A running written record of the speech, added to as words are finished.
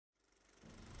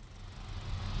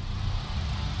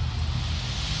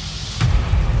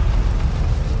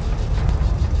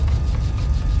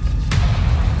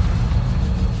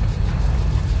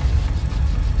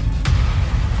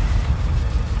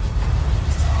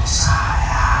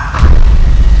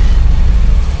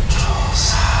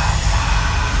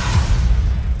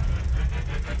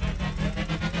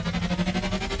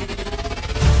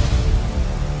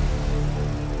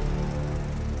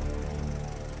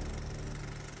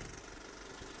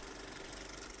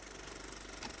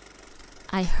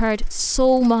I heard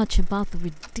so much about the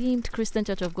Redeemed Christian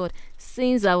Church of God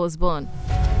since I was born.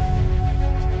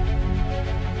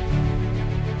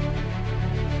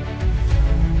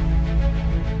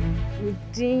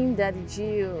 Redeemed Daddy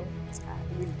Gio.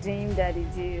 Redeemed Daddy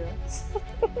Gio.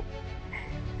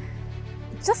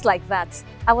 Just like that,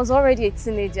 I was already a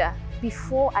teenager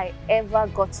before I ever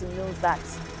got to know that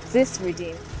this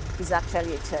Redeemed is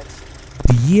actually a church.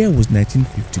 The year was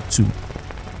 1952.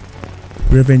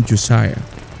 Reverend Josiah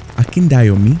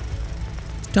Akindayomi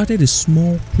started a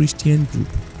small Christian group.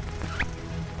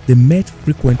 They met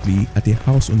frequently at a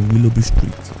house on Willoughby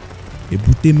Street,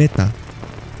 Ebute Meta.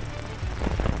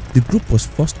 The group was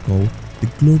first called the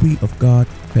Glory of God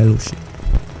Fellowship.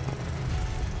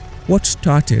 What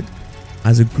started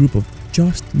as a group of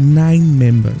just 9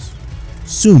 members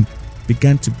soon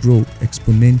began to grow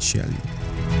exponentially.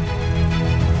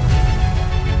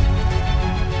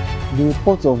 The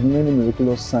report of many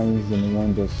miraculous signs and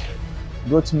wonders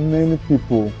brought many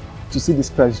people to see this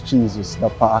Christ Jesus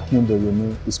that Pa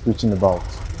Akindayomi is preaching about.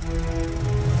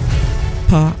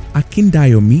 Pa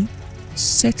Akindayomi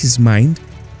set his mind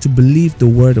to believe the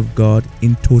word of God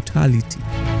in totality,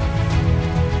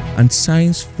 and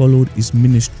signs followed his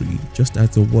ministry just as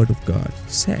the word of God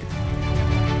said.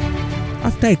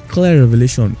 After a clear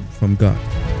revelation from God,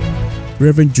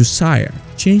 Reverend Josiah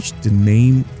changed the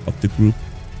name of the group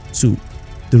to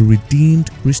the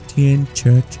Redeemed Christian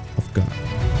Church of God.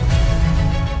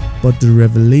 But the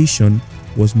revelation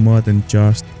was more than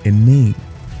just a name.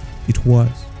 It was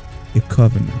a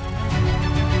covenant.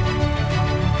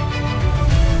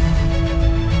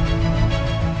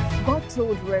 God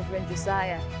told Reverend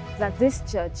Josiah that this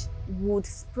church would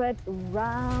spread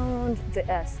around the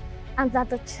earth and that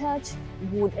the church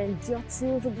would endure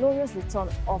till the glorious return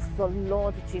of the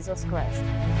Lord Jesus Christ.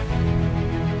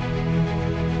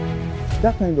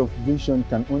 That kind of vision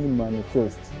can only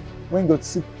manifest when God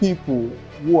sees people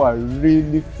who are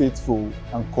really faithful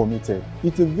and committed.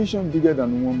 It's a vision bigger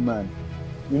than one man.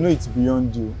 You know it's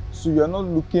beyond you. So you are not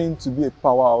looking to be a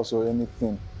powerhouse or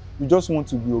anything. You just want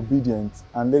to be obedient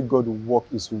and let God work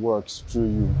His works through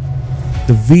you.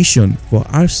 The vision for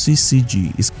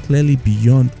RCCG is clearly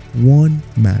beyond one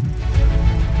man.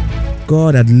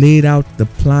 God had laid out the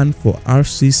plan for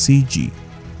RCCG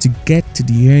to get to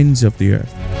the ends of the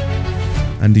earth,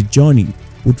 and the journey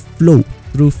would flow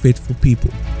through faithful people.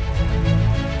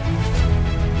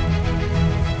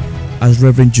 As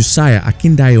Reverend Josiah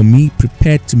Akindayomi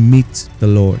prepared to meet the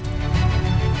Lord,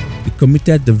 he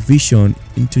committed the vision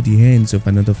into the hands of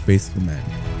another faithful man.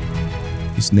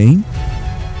 His name?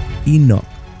 Enoch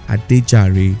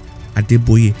Adejare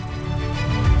Adeboye.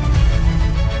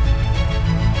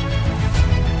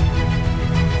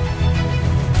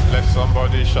 Let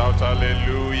somebody shout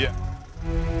hallelujah.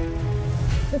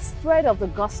 The spread of the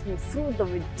gospel through the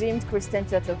Redeemed Christian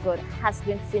Church of God has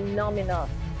been phenomenal.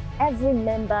 Every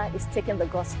member is taking the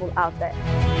gospel out there.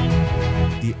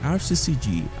 The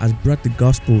RCCG has brought the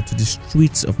gospel to the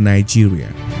streets of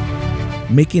Nigeria,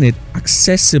 making it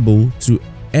accessible to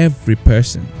every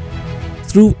person.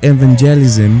 Through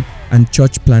evangelism and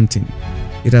church planting,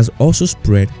 it has also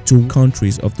spread to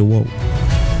countries of the world.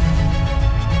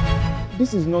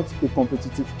 This is not a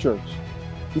competitive church.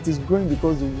 It is growing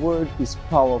because the word is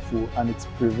powerful and it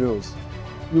prevails.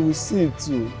 You will see it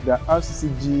too that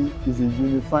RCCG is a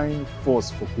unifying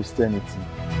force for Christianity.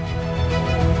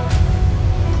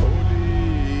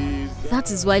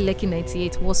 That is why Lekki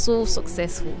 98 was so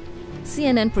successful.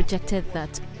 CNN projected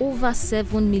that over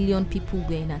 7 million people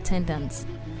were in attendance,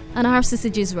 and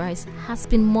RCCG's rise has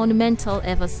been monumental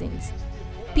ever since.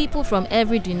 People from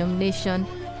every denomination,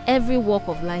 every walk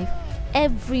of life,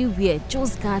 everywhere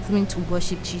just gathering to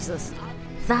worship Jesus.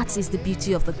 That is the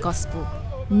beauty of the gospel.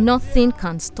 Nothing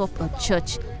can stop a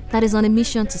church that is on a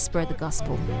mission to spread the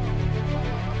gospel.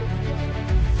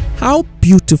 How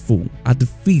beautiful are the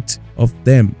feet of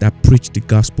them that preach the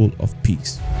gospel of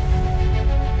peace.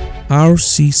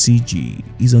 RCCG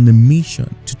is on a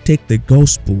mission to take the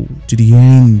gospel to the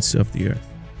ends of the earth.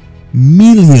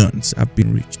 Millions have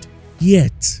been reached,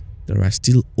 yet there are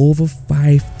still over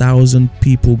 5,000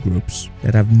 people groups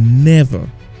that have never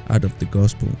heard of the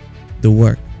gospel. The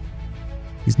work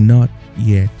is not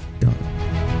yet done.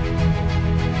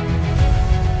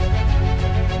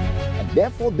 And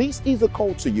therefore, this is a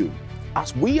call to you,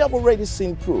 as we have already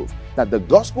seen proof that the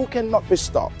gospel cannot be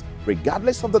stopped,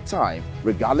 regardless of the time,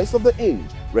 regardless of the age,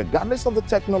 regardless of the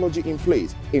technology in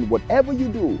place, in whatever you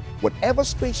do, whatever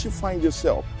space you find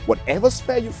yourself, whatever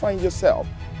sphere you find yourself,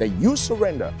 that you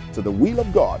surrender to the will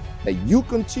of God, that you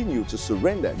continue to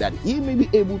surrender, that He may be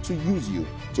able to use you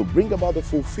to bring about the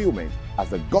fulfillment as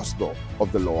the gospel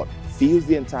of the Lord fills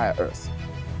the entire earth.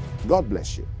 God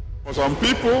bless you. For some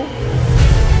people,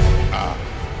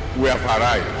 we have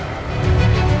arrived.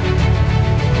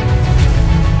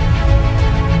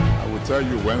 I will tell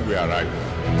you when we arrive.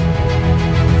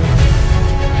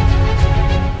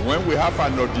 When we have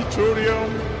an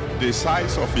auditorium the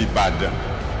size of Ibadan,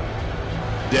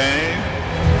 then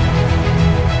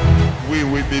we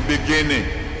will be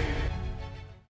beginning.